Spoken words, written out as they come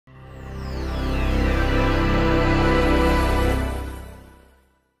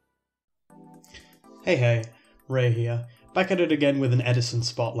Hey, Ray here, back at it again with an Edison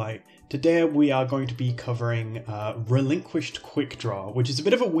spotlight. Today we are going to be covering Relinquished Quick Draw, which is a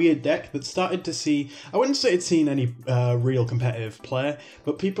bit of a weird deck that started to see, I wouldn't say it's seen any real competitive play,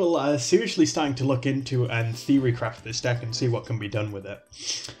 but people are seriously starting to look into and theory craft this deck and see what can be done with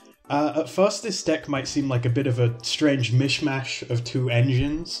it. At first this deck might seem like a bit of a strange mishmash of two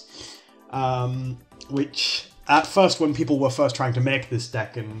engines, which at first when people were first trying to make this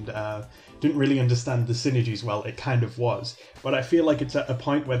deck and didn't really understand the synergies well, it kind of was. But I feel like it's at a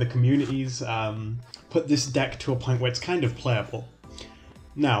point where the communities put this deck to a point where it's kind of playable.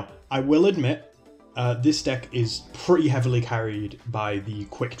 Now, I will admit, this deck is pretty heavily carried by the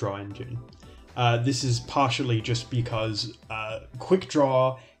Quick Draw engine. This is partially just because Quick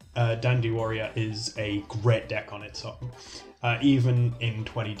Draw Dandywarrior is a great deck on its own. Even in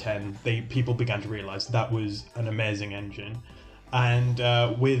 2010, people began to realise that was an amazing engine. And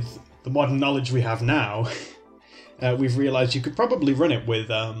with the modern knowledge we have now, we've realised you could probably run it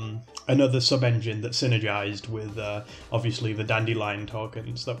with another sub-engine that synergised with, obviously, the Dandelion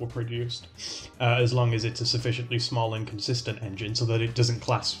tokens that were produced, as long as it's a sufficiently small and consistent engine so that it doesn't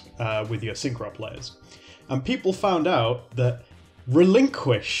clash with your synchro players. And people found out that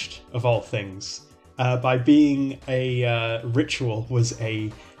Relinquished, of all things, by being a ritual, was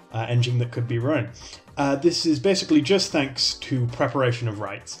a engine that could be run. This is basically just thanks to preparation of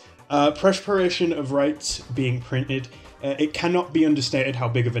rites. Preparation of rites being printed, it cannot be understated how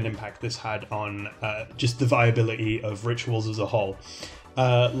big of an impact this had on just the viability of rituals as a whole.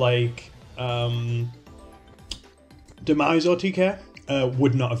 Demise OTK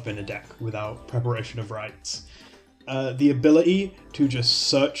would not have been a deck without preparation of rites. The ability to just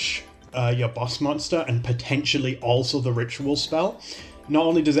search your boss monster and potentially also the ritual spell, not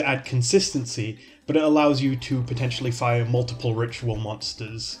only does it add consistency, but it allows you to potentially fire multiple ritual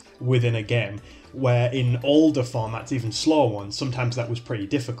monsters within a game, where in older formats, even slower ones, sometimes that was pretty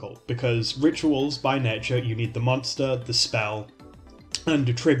difficult, because rituals, by nature, you need the monster, the spell, and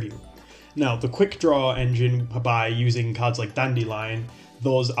a tribute. Now, the Quick Draw engine, by using cards like Dandelion,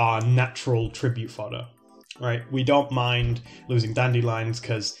 those are natural tribute fodder, right? We don't mind losing Dandelions,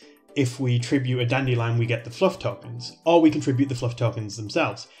 because if we tribute a Dandelion, we get the fluff tokens, or we can tribute the fluff tokens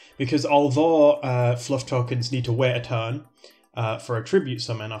themselves. Because although fluff tokens need to wait a turn for a tribute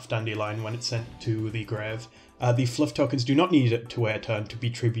summon off Dandelion when it's sent to the grave, the fluff tokens do not need to wait a turn to be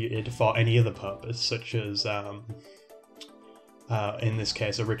tributed for any other purpose, such as, in this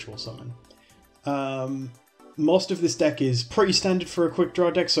case, a ritual summon. Most of this deck is pretty standard for a Quick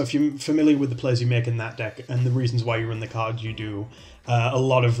Draw deck, so if you're familiar with the plays you make in that deck and the reasons why you run the cards you do, a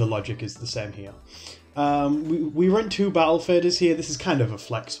lot of the logic is the same here. We run two battle faders here. This is kind of a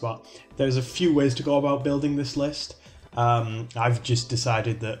flex spot. There's a few ways to go about building this list. I've just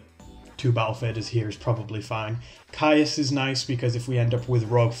decided that two battle faders here is probably fine. Caius is nice because if we end up with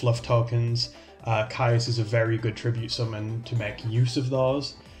rogue fluff tokens, Caius is a very good tribute summon to make use of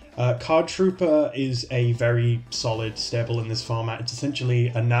those. Card Trooper is a very solid staple in this format. It's essentially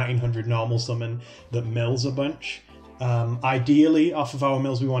a 1900 normal summon that mills a bunch. Ideally, off of our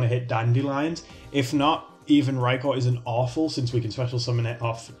mills we want to hit Dandelions. If not, even Raikor isn't awful since we can special summon it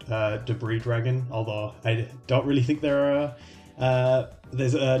off Debris Dragon, although I don't really think there are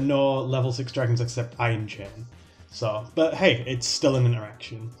there's no level 6 dragons except Iron Chain. So, but hey, it's still an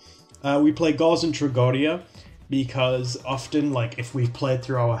interaction. We play Gauze and Tragoria because often, like if we've played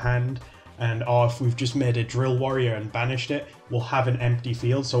through our hand or if we've just made a Drill Warrior and banished it, we'll have an empty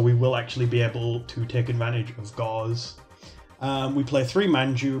field, so we will actually be able to take advantage of Gauze. We play 3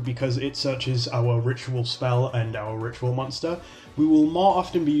 Manju because it searches our ritual spell and our ritual monster. We will more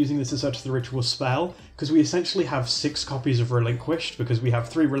often be using this to search the ritual spell because we essentially have 6 copies of Relinquished because we have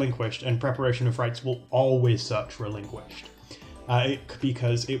 3 Relinquished and Preparation of Rites will always search Relinquished.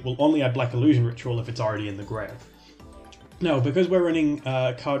 Because it will only add Black Illusion Ritual if it's already in the grave. Now, because we're running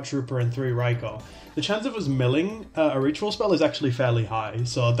Card Trooper and 3 Raikor, the chance of us milling a ritual spell is actually fairly high,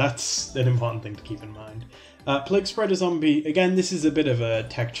 so that's an important thing to keep in mind. Plague Spreader Zombie, again, this is a bit of a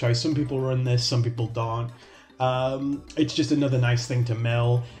tech choice. Some people run this, some people don't. It's just another nice thing to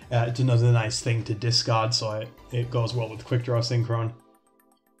mill, it's another nice thing to discard, so it goes well with Quick Draw Synchron.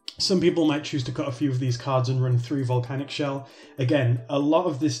 Some people might choose to cut a few of these cards and run 3 Volcanic Shell. Again, a lot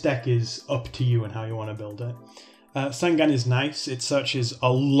of this deck is up to you and how you want to build it. Sangan is nice. It searches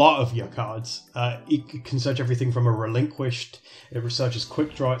a lot of your cards. It can search everything from a Relinquished, it searches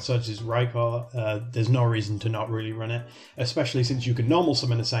Quick Draw, it searches Raikor. There's no reason to not really run it, especially since you can normal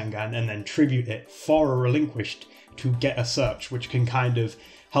summon a Sangan and then tribute it for a Relinquished to get a search, which can kind of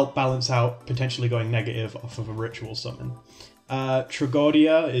help balance out potentially going negative off of a ritual summon.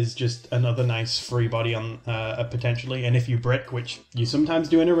 Tragodia is just another nice free body on potentially, and if you brick, which you sometimes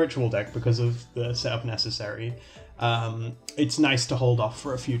do in a ritual deck because of the setup necessary, it's nice to hold off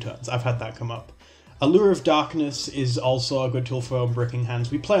for a few turns. I've had that come up. Allure of Darkness is also a good tool for unbricking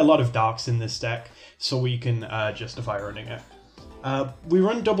hands. We play a lot of darks in this deck, so we can justify running it. We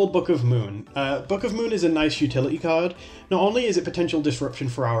run double Book of Moon. Book of Moon is a nice utility card. Not only is it potential disruption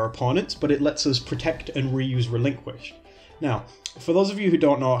for our opponents, but it lets us protect and reuse Relinquished. Now, for those of you who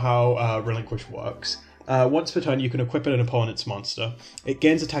don't know how Relinquished works, once per turn you can equip an opponent's monster. It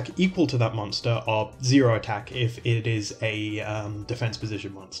gains attack equal to that monster, or 0 attack if it is a defense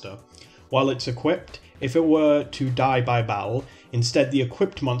position monster. While it's equipped, if it were to die by battle, instead the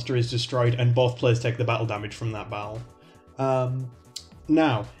equipped monster is destroyed and both players take the battle damage from that battle.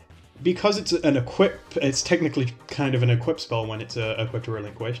 Now, because it's an equip, it's technically kind of an equip spell when it's equipped or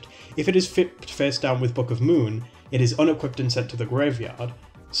relinquished. If it is flipped face down with Book of Moon, it is unequipped and sent to the graveyard.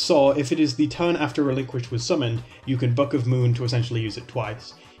 So if it is the turn after Relinquished was summoned, you can Book of Moon to essentially use it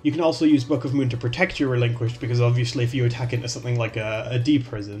twice. You can also use Book of Moon to protect your Relinquished, because obviously if you attack into something like a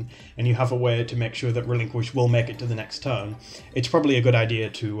D-Prison, and you have a way to make sure that Relinquished will make it to the next turn, it's probably a good idea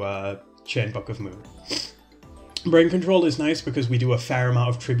to chain Book of Moon. Brain Control is nice because we do a fair amount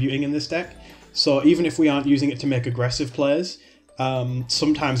of tributing in this deck, so even if we aren't using it to make aggressive plays,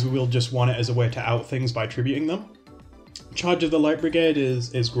 sometimes we will just want it as a way to out things by tributing them. Charge of the Light Brigade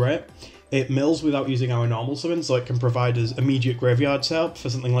is great. It mills without using our normal summon, so it can provide us immediate graveyard setup for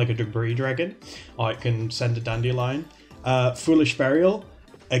something like a Debris Dragon, or it can send a Dandelion. Foolish Burial,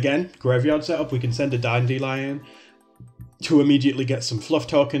 again, graveyard setup, we can send a Dandelion to immediately get some fluff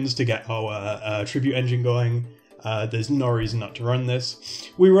tokens to get our tribute engine going. There's no reason not to run this.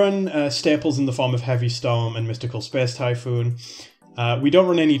 We run staples in the form of Heavy Storm and Mystical Space Typhoon. We don't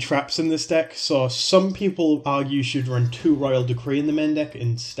run any traps in this deck, so some people argue you should run 2 Royal Decree in the main deck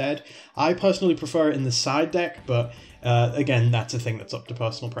instead. I personally prefer it in the side deck, but again, that's a thing that's up to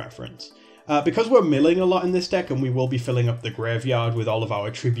personal preference. Because we're milling a lot in this deck, and we will be filling up the graveyard with all of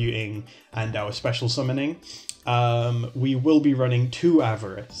our tributing and our special summoning, we will be running 2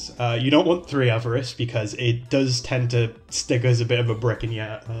 Avarice. You don't want 3 Avarice, because it does tend to stick as a bit of a brick in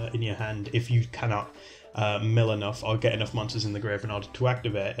your hand if you cannot mill enough or get enough monsters in the grave in order to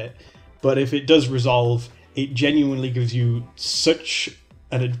activate it. But if it does resolve, it genuinely gives you such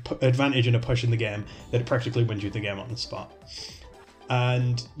an advantage and a push in the game that it practically wins you the game on the spot.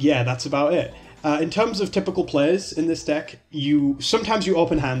 And yeah, that's about it. In terms of typical plays in this deck, sometimes you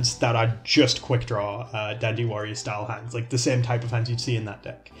open hands that are just quick draw, Dandywarrior style hands, like the same type of hands you'd see in that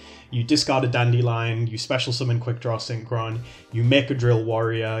deck. You discard a Dandelion, you special summon quick draw Synchron, you make a Drill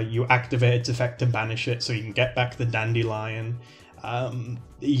Warrior, you activate its effect and banish it so you can get back the Dandelion.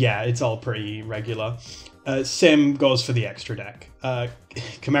 Yeah, it's all pretty regular. Same goes for the extra deck.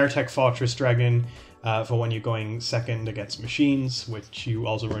 Chimeratech Fortress Dragon, for when you're going second against machines, which you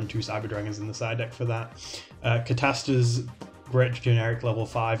also run 2 Cyber Dragons in the side deck for that. Catasta's Great Generic level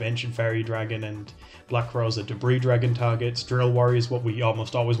 5, Ancient Fairy Dragon, and Black Rose are Debris Dragon targets. Drill Warrior is what we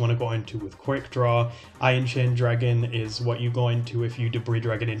almost always want to go into with Quick Draw. Iron Chain Dragon is what you go into if you Debris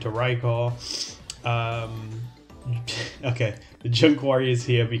Dragon into Raikor. Okay, the Junk Warrior is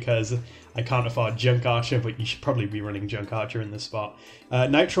here because I can't afford Junk Archer, but you should probably be running Junk Archer in this spot.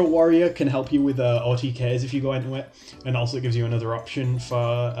 Nitro Warrior can help you with OTKs if you go into it, and also gives you another option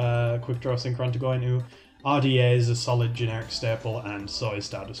for Quick Draw Synchron to go into. RDA is a solid generic staple, and so is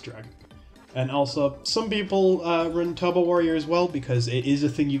Stardust Dragon. And also, some people run Turbo Warrior as well, because it is a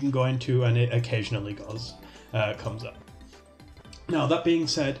thing you can go into, and it occasionally comes up. Now, that being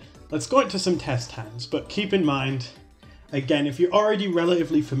said, let's go into some test hands, but keep in mind, again, if you're already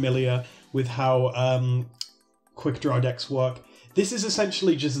relatively familiar with how quick draw decks work, this is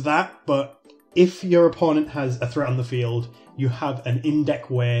essentially just that, but if your opponent has a threat on the field, you have an in-deck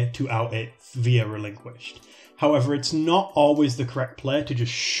way to out it via Relinquished. However, it's not always the correct play to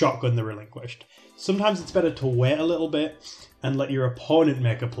just shotgun the Relinquished. Sometimes it's better to wait a little bit and let your opponent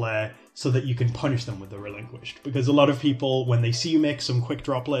make a play so that you can punish them with the Relinquished. Because a lot of people, when they see you make some quick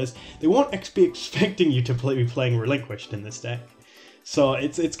draw plays, they won't be expecting you to be playing Relinquished in this deck. So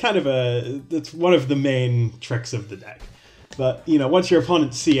it's kind of it's one of the main tricks of the deck. But, you know, once your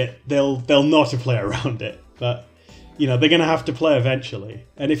opponents see it, they'll know to play around it. But, you know, they're going to have to play eventually.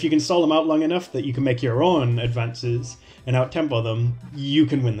 And if you can stall them out long enough that you can make your own advances and out-tempo them, you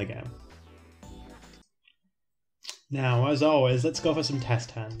can win the game. Now, as always, let's go for some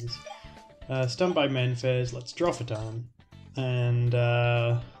test hands. Stun by main phase, let's draw for turn. And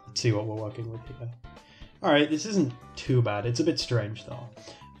let's see what we're working with here. Alright, this isn't too bad. It's a bit strange, though.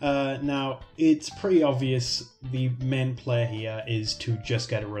 Now, it's pretty obvious the main play here is to just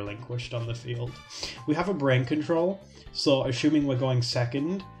get a Relinquished on the field. We have a brain control, so assuming we're going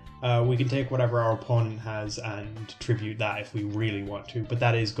second, we can take whatever our opponent has and tribute that if we really want to, but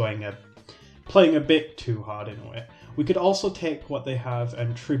that is playing a bit too hard in a way. We could also take what they have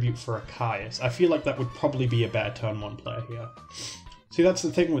and tribute for a Caius. I feel like that would probably be a better turn 1 play here. See, that's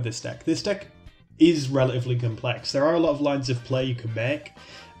the thing with this deck. This deck is relatively complex. There are a lot of lines of play you can make,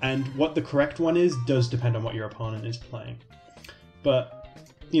 and what the correct one is does depend on what your opponent is playing. But,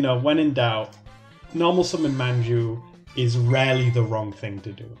 you know, when in doubt, normal summon Manju is rarely the wrong thing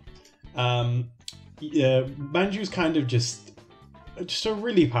to do. Manju's kind of just a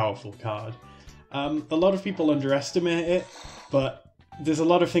really powerful card. A lot of people underestimate it, but there's a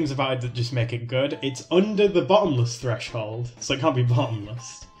lot of things about it that just make it good. It's under the bottomless threshold, so it can't be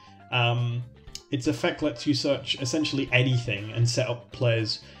bottomless. Its effect lets you search essentially anything and set up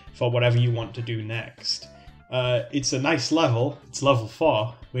plays for whatever you want to do next. It's a nice level, it's level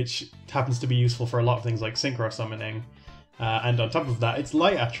 4, which happens to be useful for a lot of things like synchro summoning. And on top of that, it's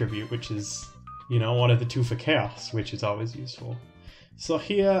light attribute, which is, you know, one of the 2 for chaos, which is always useful. So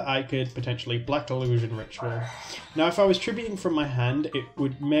here I could potentially Black Illusion Ritual. Now if I was tributing from my hand, it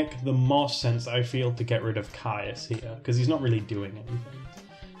would make the most sense, I feel, to get rid of Caius here, because he's not really doing anything.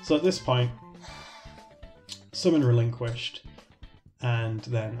 So at this point, summon Relinquished, and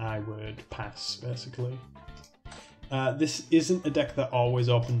then I would pass, basically. This isn't a deck that always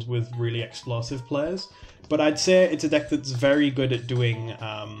opens with really explosive players, but I'd say it's a deck that's very good at doing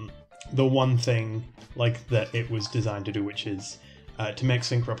the one thing like that it was designed to do, which is to make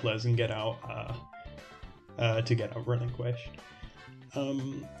synchro plays and get out Relinquished.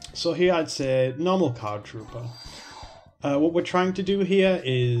 So here I'd say normal card trooper. What we're trying to do here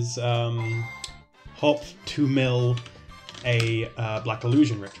is hope to mill a Black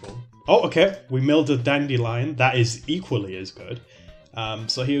Illusion Ritual. Oh, okay, we milled a Dandelion. That is equally as good.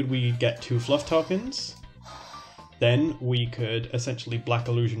 So here we get 2 fluff tokens. Then we could essentially Black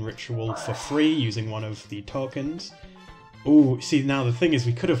Illusion Ritual for free using one of the tokens. Ooh, see, now the thing is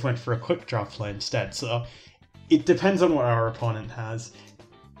we could have went for a quick draw play instead, so it depends on what our opponent has.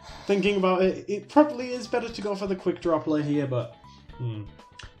 Thinking about it, it probably is better to go for the quick draw play here, but...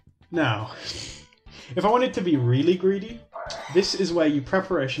 Now, if I wanted to be really greedy, this is where you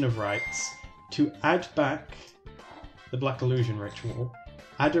Preparation of Rites to add back the Black Illusion Ritual,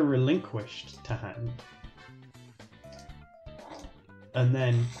 add a Relinquished to hand, and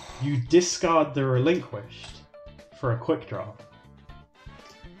then you discard the Relinquished for a quick draw.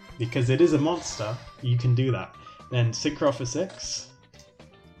 Because it is a monster, you can do that. Then Synchro for 6.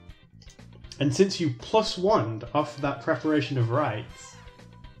 And since you +1'd off that Preparation of Rites,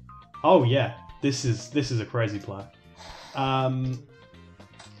 oh yeah, this is a crazy play.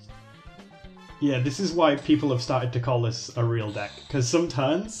 Yeah, this is why people have started to call this a real deck, because some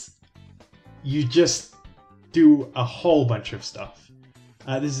turns you just do a whole bunch of stuff.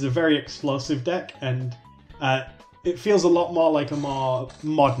 This is a very explosive deck, and it feels a lot more like a more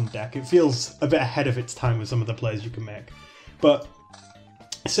modern deck. It feels a bit ahead of its time with some of the plays you can make. But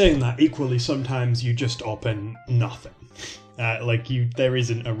saying that, equally, sometimes you just open nothing. There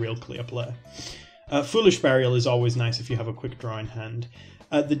isn't a real clear play. Foolish Burial is always nice if you have a quick draw in hand.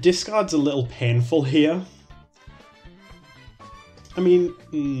 The discard's a little painful here. I mean,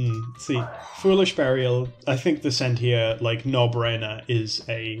 see, Foolish Burial, I think the send here, like, no-brainer is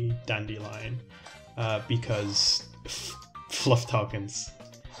a Dandelion, because fluff tokens.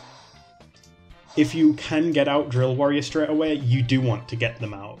 If you can get out Drill Warrior straight away, you do want to get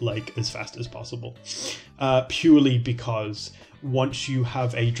them out, like, as fast as possible. Purely because once you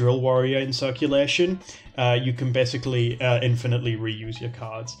have a Drill Warrior in circulation, you can basically infinitely reuse your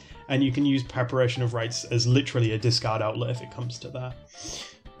cards. And you can use Preparation of Rites as literally a discard outlet if it comes to that.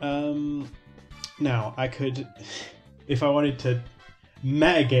 Now, I could, if I wanted to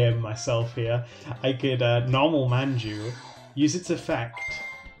metagame myself here, I could normal Manju, use its effect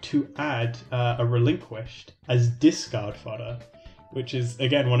to add a Relinquished as discard fodder, which is,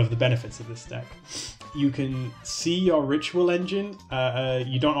 again, one of the benefits of this deck. You can see your ritual engine.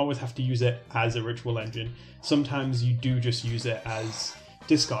 You don't always have to use it as a ritual engine. Sometimes you do just use it as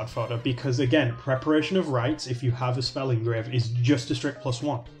discard fodder, because, again, Preparation of Rites, if you have a spell engrave, is just a strict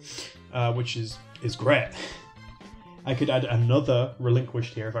 +1, which is great. I could add another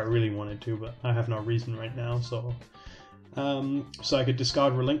Relinquished here if I really wanted to, but I have no reason right now, so... so I could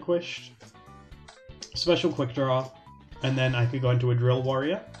discard Relinquished, special quick draw, and then I could go into a Drill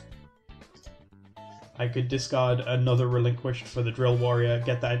Warrior. I could discard another Relinquished for the Drill Warrior,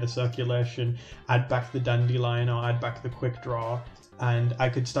 get that into circulation, add back the Dandelion or add back the quick draw, and I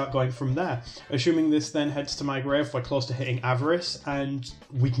could start going from there. Assuming this then heads to my grave, we're close to hitting Avarice, and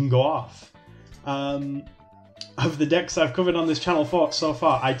we can go off. Of the decks I've covered on this channel so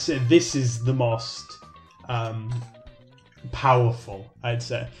far, I'd say this is the most powerful, I'd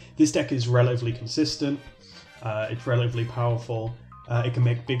say. This deck is relatively consistent, it's relatively powerful, it can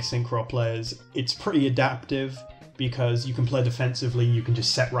make big synchro plays, it's pretty adaptive because you can play defensively, you can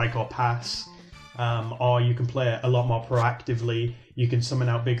just set Reich or pass, or you can play a lot more proactively, you can summon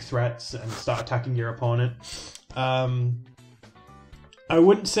out big threats and start attacking your opponent. I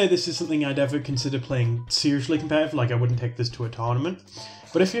wouldn't say this is something I'd ever consider playing seriously competitive, like I wouldn't take this to a tournament.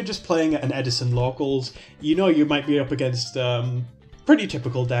 But if you're just playing an Edison Locals, you know you might be up against pretty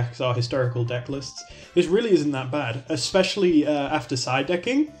typical decks or historical deck lists. This really isn't that bad, especially after side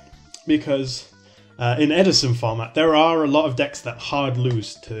decking, because in Edison format there are a lot of decks that hard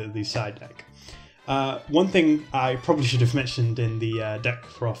lose to the side deck. One thing I probably should have mentioned in the deck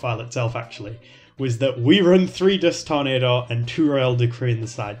profile itself actually was that we run 3 Dust Tornado and 2 Royal Decree in the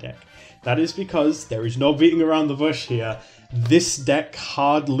side deck. That is because there is no beating around the bush here. This deck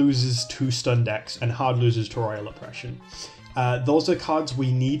hard loses to stun decks and hard loses to Royal Oppression. Those are cards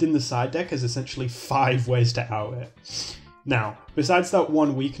we need in the side deck as essentially 5 ways to out it. Now, besides that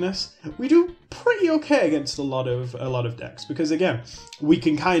one weakness, we do pretty okay against a lot of decks because again, we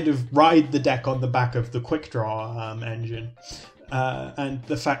can kind of ride the deck on the back of the quick draw engine. And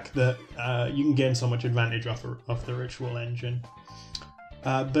the fact that you can gain so much advantage off the ritual engine.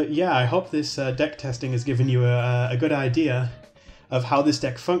 But yeah, I hope this deck testing has given you a good idea of how this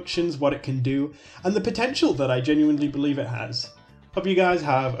deck functions, what it can do, and the potential that I genuinely believe it has. Hope you guys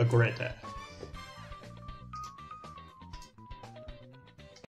have a great day.